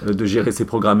de gérer ses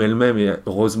programmes elle-même, et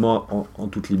heureusement en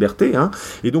toute liberté.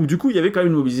 Et donc du coup, il y avait quand même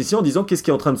une mobilisation en disant qu'est-ce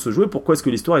qui est en train de se jouer, pourquoi est-ce que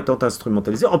l'histoire est tant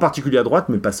instrumentalisée, en particulier à droite,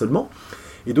 mais pas seulement.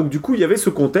 Et donc du coup, il y avait ce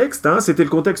contexte, c'était le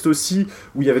contexte aussi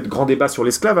où il y avait de grands débats sur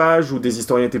l'esclavage, où des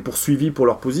historiens étaient poursuivis pour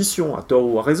leur position, à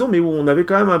tort ou à raison, mais où on avait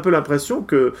quand même un peu l'impression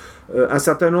que un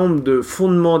certain nombre de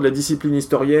fondements de la discipline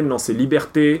historienne, dans ses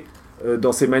libertés,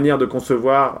 dans ses manières de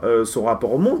concevoir son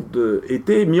rapport au monde,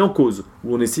 étaient mis en cause,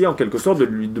 où on essayait en quelque sorte de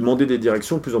lui demander des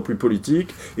directions de plus en plus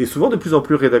politiques, et souvent de plus en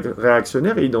plus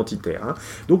réactionnaires et identitaires.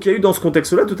 Donc il y a eu dans ce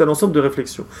contexte-là tout un ensemble de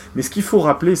réflexions. Mais ce qu'il faut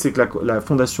rappeler, c'est que la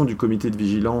fondation du comité de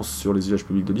vigilance sur les usages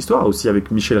publics de l'histoire, aussi avec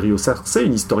Michèle Riot-Sarcey,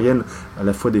 une historienne à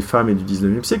la fois des femmes et du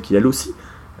 19e siècle, qui elle aussi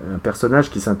un personnage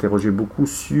qui s'interrogeait beaucoup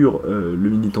sur le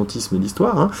militantisme et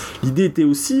l'histoire. Hein. L'idée était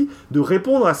aussi de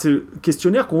répondre à ce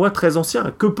questionnaire qu'on voit très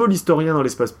ancien. Que peut l'historien dans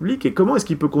l'espace public et comment est-ce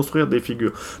qu'il peut construire des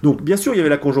figures? Donc, bien sûr, il y avait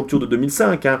la conjoncture de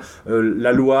 2005, hein,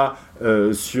 la loi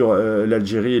sur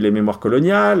l'Algérie et les mémoires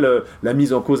coloniales, la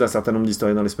mise en cause d'un certain nombre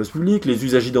d'historiens dans l'espace public, les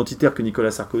usages identitaires que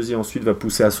Nicolas Sarkozy ensuite va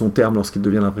pousser à son terme lorsqu'il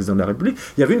deviendra président de la République.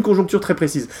 Il y avait une conjoncture très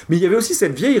précise. Mais il y avait aussi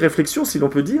cette vieille réflexion, si l'on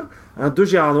peut dire, hein, de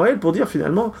Gérard Noiriel pour dire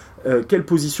finalement quelle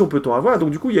position peut-on avoir.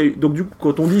 Donc du coup,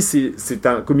 quand on dit c'est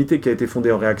un comité qui a été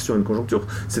fondé en réaction à une conjoncture,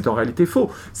 c'est en réalité faux.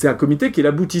 C'est un comité qui est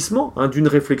l'aboutissement d'une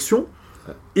réflexion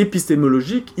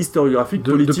épistémologique, historiographique,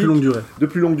 politique de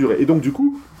plus longue durée. Et donc du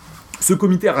coup, ce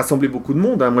comité a rassemblé beaucoup de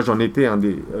monde. Hein. Moi, j'en étais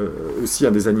aussi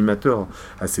un des animateurs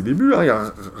à ses débuts. Hein. Il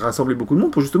a rassemblé beaucoup de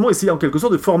monde pour justement essayer en quelque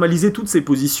sorte de formaliser toutes ces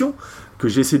positions que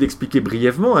j'ai essayé d'expliquer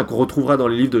brièvement, hein, qu'on retrouvera dans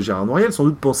les livres de Gérard Noiriel. Sans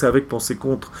doute penser avec, penser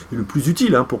contre est le plus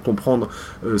utile hein, pour comprendre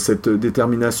cette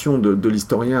détermination de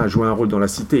l'historien à jouer un rôle dans la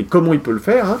cité et comment il peut le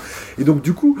faire. Hein. Et donc,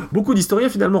 du coup, beaucoup d'historiens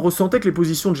finalement ressentaient que les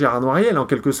positions de Gérard Noiriel, en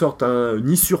quelque sorte, hein,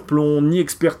 ni surplomb, ni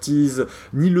expertise,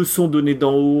 ni leçon donnée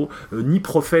d'en haut, ni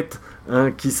prophète, hein,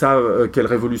 qui savent quelle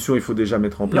révolution il faut déjà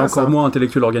mettre en place. Et encore moins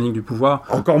intellectuel organique du pouvoir.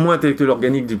 Encore moins intellectuel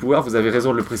organique du pouvoir, vous avez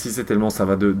raison de le préciser tellement ça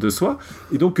va de soi.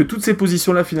 Et donc que toutes ces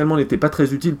positions-là finalement n'étaient pas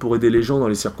très utiles pour aider les gens dans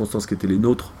les circonstances qui étaient les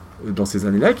nôtres dans ces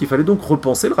années-là, et qu'il fallait donc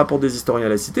repenser le rapport des historiens à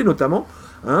la cité, notamment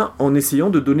hein, en essayant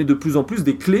de donner de plus en plus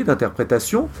des clés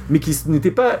d'interprétation, mais qui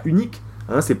n'étaient pas uniques.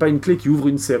 Hein, c'est pas une clé qui ouvre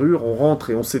une serrure, on rentre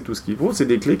et on sait tout ce qu'il faut, c'est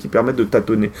des clés qui permettent de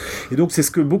tâtonner. Et donc c'est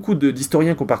ce que beaucoup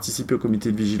d'historiens qui ont participé au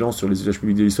comité de vigilance sur les usages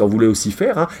publics de l'histoire voulaient aussi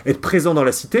faire, hein, être présents dans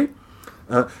la cité,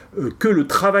 hein, que le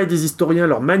travail des historiens,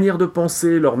 leur manière de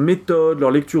penser, leur méthode,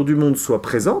 leur lecture du monde soit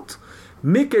présente,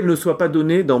 mais qu'elle ne soit pas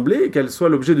donnée d'emblée et qu'elle soit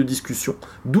l'objet de discussion.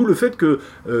 D'où le fait que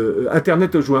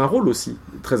Internet a joué un rôle aussi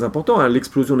très important. Hein.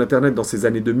 L'explosion d'Internet dans ces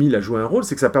années 2000 a joué un rôle,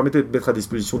 c'est que ça permettait de mettre à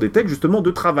disposition des textes justement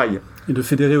de travail. Et de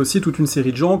fédérer aussi toute une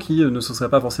série de gens qui ne se seraient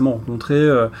pas forcément rencontrés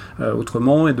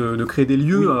autrement et de créer des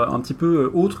lieux un petit peu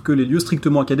autres que les lieux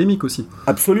strictement académiques aussi.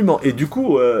 Absolument. Et du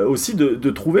coup, aussi de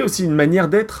trouver aussi une manière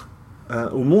d'être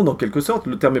au monde en quelque sorte,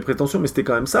 le terme est prétentieux mais c'était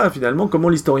quand même ça finalement, comment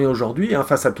l'historien aujourd'hui hein,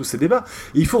 face à tous ces débats.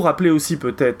 Et il faut rappeler aussi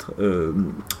peut-être,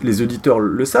 les auditeurs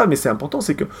le savent mais c'est important,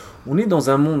 c'est qu'on est dans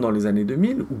un monde dans les années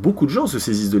 2000 où beaucoup de gens se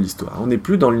saisissent de l'histoire. On n'est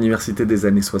plus dans l'université des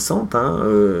années 60, hein,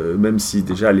 même si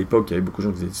déjà à l'époque il y avait beaucoup de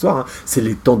gens qui faisaient de l'histoire, hein. C'est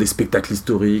les temps des spectacles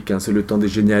historiques, hein, c'est le temps des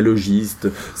généalogistes,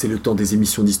 c'est le temps des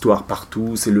émissions d'histoire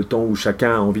partout, c'est le temps où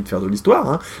chacun a envie de faire de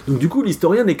l'histoire. Hein. Donc du coup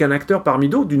l'historien n'est qu'un acteur parmi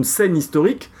d'autres d'une scène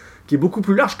historique qui est beaucoup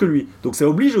plus large que lui. Donc ça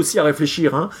oblige aussi à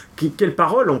réfléchir, hein, quelle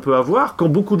parole on peut avoir quand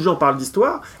beaucoup de gens parlent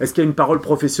d'histoire, est-ce qu'il y a une parole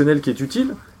professionnelle qui est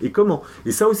utile, et comment?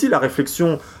 Et ça aussi, la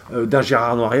réflexion d'un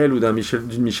Gérard Noiriel ou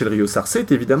d'une Michel Rio-Sarcey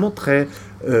est évidemment très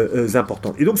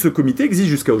importante. Et donc ce comité existe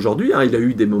jusqu'à aujourd'hui, hein, il a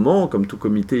eu des moments, comme tout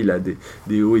comité, il a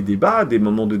des hauts et des bas, des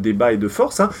moments de débat et de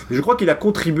force, hein, et je crois qu'il a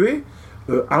contribué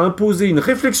à imposer une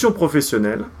réflexion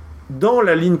professionnelle dans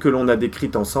la ligne que l'on a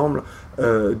décrite ensemble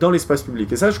dans l'espace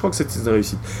public. Et ça, je crois que c'est une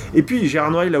réussite. Et puis,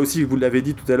 Gérard Noiriel a aussi, vous l'avez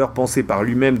dit tout à l'heure, pensé par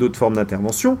lui-même d'autres formes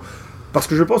d'intervention, parce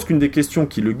que je pense qu'une des questions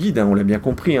qui le guide, hein, on l'a bien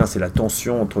compris, hein, c'est la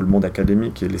tension entre le monde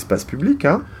académique et l'espace public.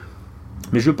 Hein.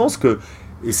 Mais je pense que,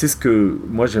 et c'est ce que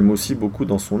moi j'aime aussi beaucoup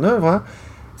dans son œuvre, hein,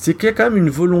 c'est qu'il y a quand même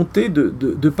une volonté de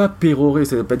ne pas pérorer,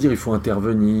 c'est-à-dire pas dire il faut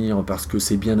intervenir parce que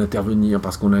c'est bien d'intervenir,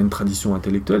 parce qu'on a une tradition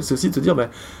intellectuelle, c'est aussi de se dire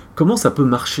comment ça peut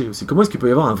marcher aussi, comment est-ce qu'il peut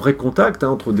y avoir un vrai contact hein,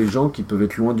 entre des gens qui peuvent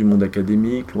être loin du monde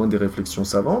académique, loin des réflexions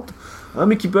savantes, hein,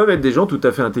 mais qui peuvent être des gens tout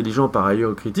à fait intelligents par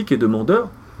ailleurs, critiques et demandeurs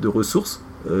de ressources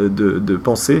de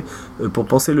penser, pour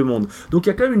penser le monde. Donc il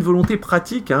y a quand même une volonté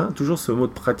pratique, hein, toujours ce mot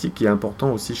de pratique qui est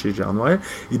important aussi chez Gérard Noiriel,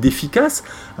 et d'efficace,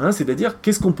 hein, c'est-à-dire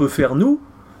qu'est-ce qu'on peut faire nous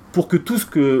pour que tout ce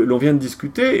que l'on vient de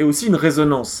discuter ait aussi une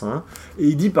résonance. Hein. Et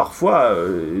il dit parfois,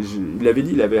 il avait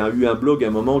dit, il avait eu un blog à un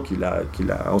moment qu'il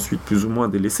a ensuite plus ou moins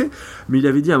délaissé, mais il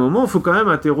avait dit à un moment, il faut quand même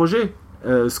interroger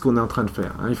ce qu'on est en train de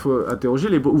faire. Hein. Il faut interroger,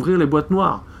 ouvrir les boîtes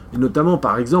noires. Et notamment,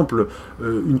 par exemple,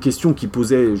 une question qui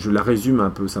posait, je la résume un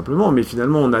peu simplement, mais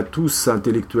finalement, on a tous,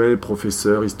 intellectuels,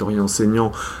 professeurs, historiens,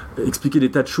 enseignants, expliqué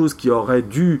des tas de choses qui auraient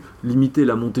dû limiter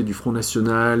la montée du Front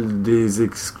National, des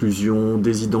exclusions,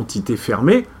 des identités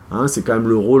fermées. Hein, c'est quand même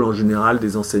le rôle, en général,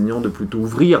 des enseignants de plutôt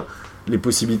ouvrir les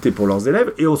possibilités pour leurs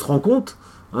élèves. Et on se rend compte,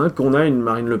 qu'on a une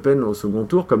Marine Le Pen au second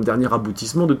tour comme dernier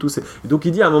aboutissement de tout ça. Et donc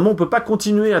il dit à un moment, on ne peut pas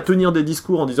continuer à tenir des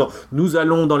discours en disant nous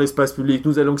allons dans l'espace public,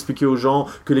 nous allons expliquer aux gens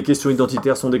que les questions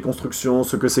identitaires sont des constructions,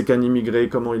 ce que c'est qu'un immigré,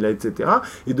 comment il a, etc.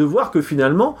 Et de voir que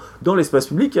finalement, dans l'espace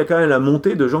public, il y a quand même la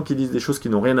montée de gens qui disent des choses qui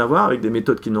n'ont rien à voir, avec des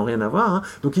méthodes qui n'ont rien à voir.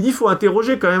 Donc il dit qu'il faut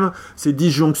interroger quand même ces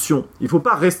disjonctions. Il ne faut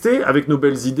pas rester avec nos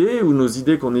belles idées ou nos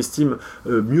idées qu'on estime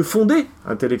mieux fondées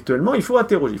intellectuellement. Il faut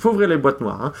interroger, il faut ouvrir les boîtes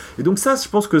noires. Et donc ça, je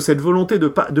pense que cette volonté de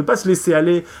pas se laisser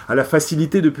aller à la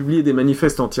facilité de publier des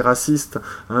manifestes antiracistes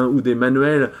ou des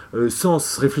manuels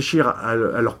sans réfléchir à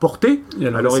leur portée, et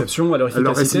à leur réception, à leur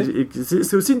efficacité.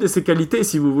 C'est aussi une de ses qualités,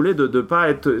 si vous voulez, de pas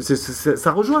être...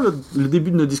 ça rejoint le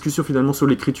début de notre discussion finalement sur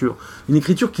l'écriture. Une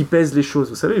écriture qui pèse les choses,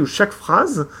 vous savez, où chaque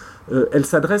phrase, elle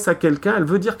s'adresse à quelqu'un, elle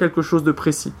veut dire quelque chose de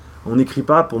précis. On n'écrit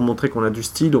pas pour montrer qu'on a du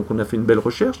style, donc on a fait une belle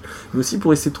recherche, mais aussi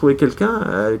pour essayer de trouver quelqu'un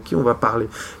à qui on va parler.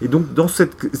 Et donc, dans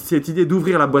cette idée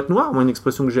d'ouvrir la boîte noire, moi, une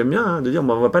expression que j'aime bien, de dire,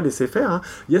 on ne va pas laisser faire,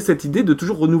 il y a cette idée de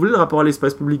toujours renouveler le rapport à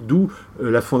l'espace public, d'où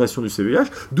la fondation du CVH,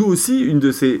 d'où aussi une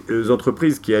de ces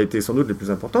entreprises qui a été sans doute les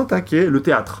plus importantes, qui est le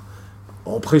théâtre.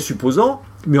 En présupposant,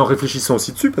 mais en réfléchissant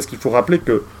aussi dessus, parce qu'il faut rappeler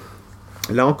que,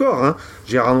 là encore,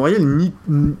 Gérard Noiriel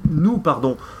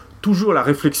toujours la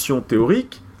réflexion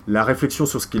théorique, la réflexion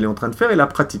sur ce qu'il est en train de faire et la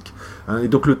pratique. Et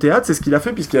donc le théâtre, c'est ce qu'il a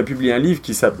fait, puisqu'il a publié un livre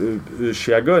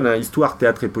chez Agone, Histoire,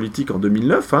 théâtre et politique, en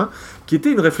 2009, qui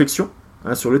était une réflexion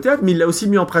sur le théâtre, mais il l'a aussi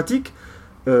mis en pratique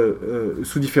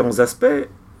sous différents aspects,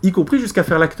 y compris jusqu'à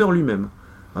faire l'acteur lui-même.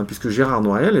 Puisque Gérard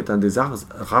Noiriel est un des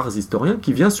rares historiens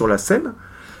qui vient sur la scène,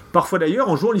 parfois d'ailleurs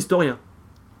en jouant l'historien.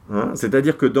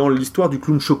 C'est-à-dire que dans l'histoire du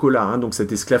clown chocolat, donc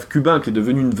cet esclave cubain qui est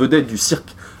devenu une vedette du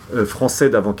cirque français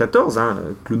d'avant 14,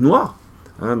 clown noir,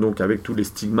 donc avec tous les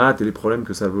stigmates et les problèmes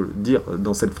que ça veut dire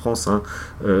dans cette France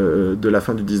de la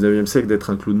fin du 19e siècle d'être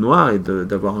un clown noir et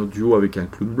d'avoir un duo avec un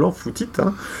clown blanc, foutite.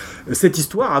 Cette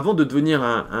histoire, avant de devenir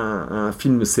un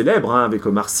film célèbre avec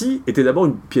Omar Sy, était d'abord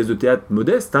une pièce de théâtre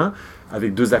modeste,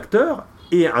 avec 2 acteurs,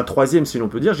 et un troisième, si l'on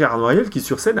peut dire, Gérard Noiriel, qui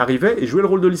sur scène arrivait et jouait le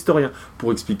rôle de l'historien,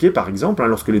 pour expliquer, par exemple,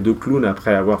 lorsque les 2 clowns,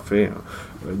 après avoir fait,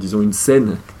 disons, une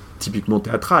scène typiquement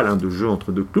théâtrale, de jeu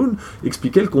entre 2 clowns,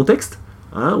 expliquaient le contexte,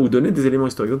 ou donner des éléments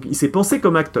historiques. Donc il s'est pensé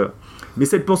comme acteur. Mais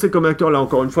cette pensée comme acteur, là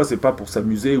encore une fois, c'est pas pour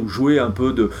s'amuser ou jouer un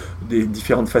peu des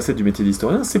différentes facettes du métier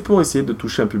d'historien, c'est pour essayer de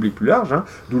toucher un public plus large,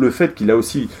 d'où le fait qu'il a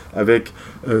aussi, avec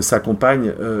sa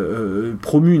compagne,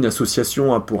 promu une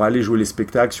association pour aller jouer les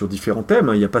spectacles sur différents thèmes.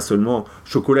 Il n'y a pas seulement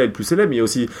Chocolat est le plus célèbre, mais il y a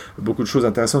aussi beaucoup de choses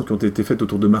intéressantes qui ont été faites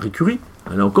autour de Marie Curie.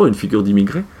 Elle est encore une figure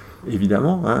d'immigré,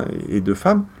 évidemment, et de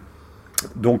femme.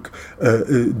 Donc,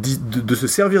 de se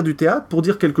servir du théâtre pour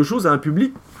dire quelque chose à un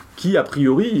public qui, a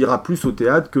priori, ira plus au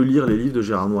théâtre que lire les livres de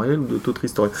Gérard Noiriel ou d'autres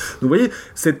historiens. Donc, vous voyez,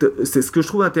 c'est ce que je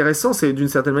trouve intéressant, c'est d'une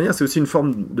certaine manière, c'est aussi une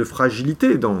forme de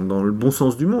fragilité, dans le bon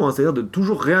sens du mot, c'est-à-dire de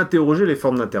toujours réinterroger les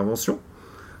formes d'intervention,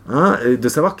 et de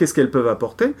savoir qu'est-ce qu'elles peuvent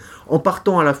apporter, en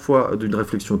partant à la fois d'une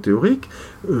réflexion théorique,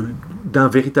 d'un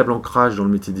véritable ancrage dans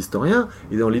le métier d'historien,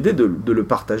 et dans l'idée de le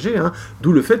partager,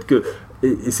 d'où le fait que,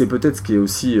 et c'est peut-être ce qui est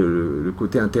aussi le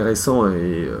côté intéressant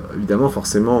et évidemment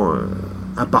forcément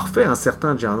imparfait,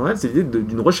 certain de Gérard Noiriel, c'est l'idée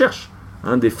d'une recherche,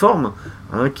 des formes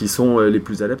qui sont les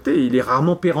plus adaptées. Et il est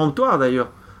rarement péremptoire d'ailleurs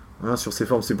sur ces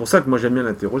formes. C'est pour ça que moi j'aime bien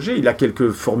l'interroger. Il a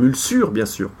quelques formules sûres, bien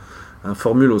sûr.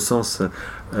 Formule au sens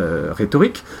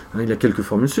rhétorique. Il a quelques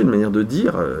formules sûres, une manière de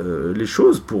dire les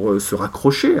choses pour se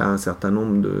raccrocher à un certain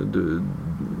nombre de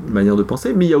manières de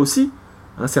penser. Mais il y a aussi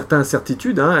certaines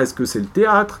incertitudes. Est-ce que c'est le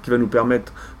théâtre qui va nous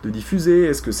permettre de diffuser?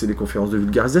 Est-ce que c'est les conférences de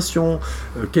vulgarisation?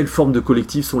 Quelles formes de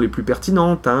collectifs sont les plus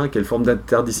pertinentes? Quelles formes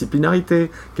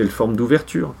d'interdisciplinarité? Quelles formes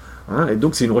d'ouverture? Et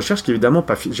donc c'est une recherche qui est évidemment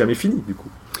jamais finie du coup.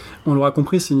 On l'aura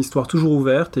compris, c'est une histoire toujours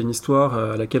ouverte et une histoire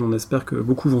à laquelle on espère que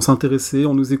beaucoup vont s'intéresser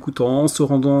en nous écoutant, en se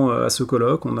rendant à ce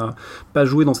colloque. On n'a pas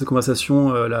joué dans cette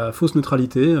conversation la fausse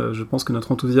neutralité. Je pense que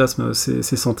notre enthousiasme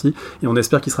s'est senti et on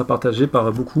espère qu'il sera partagé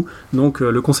par beaucoup. Donc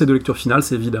le conseil de lecture final,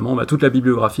 c'est évidemment toute la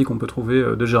bibliographie qu'on peut trouver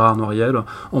de Gérard Noiriel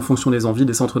en fonction des envies,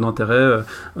 des centres d'intérêt.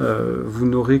 Vous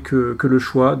n'aurez que le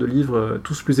choix de livres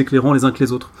tous plus éclairants les uns que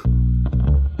les autres.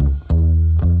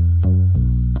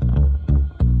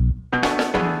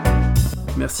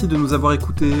 Merci de nous avoir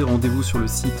écoutés. Rendez-vous sur le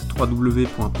site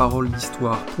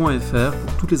www.paroledhistoire.fr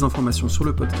pour toutes les informations sur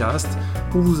le podcast,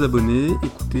 pour vous abonner,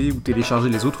 écouter ou télécharger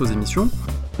les autres émissions.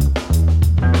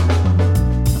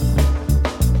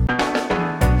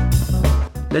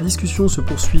 La discussion se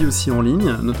poursuit aussi en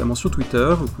ligne, notamment sur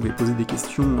Twitter. Vous pouvez poser des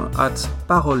questions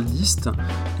 @paroledist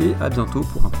et à bientôt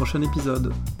pour un prochain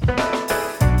épisode.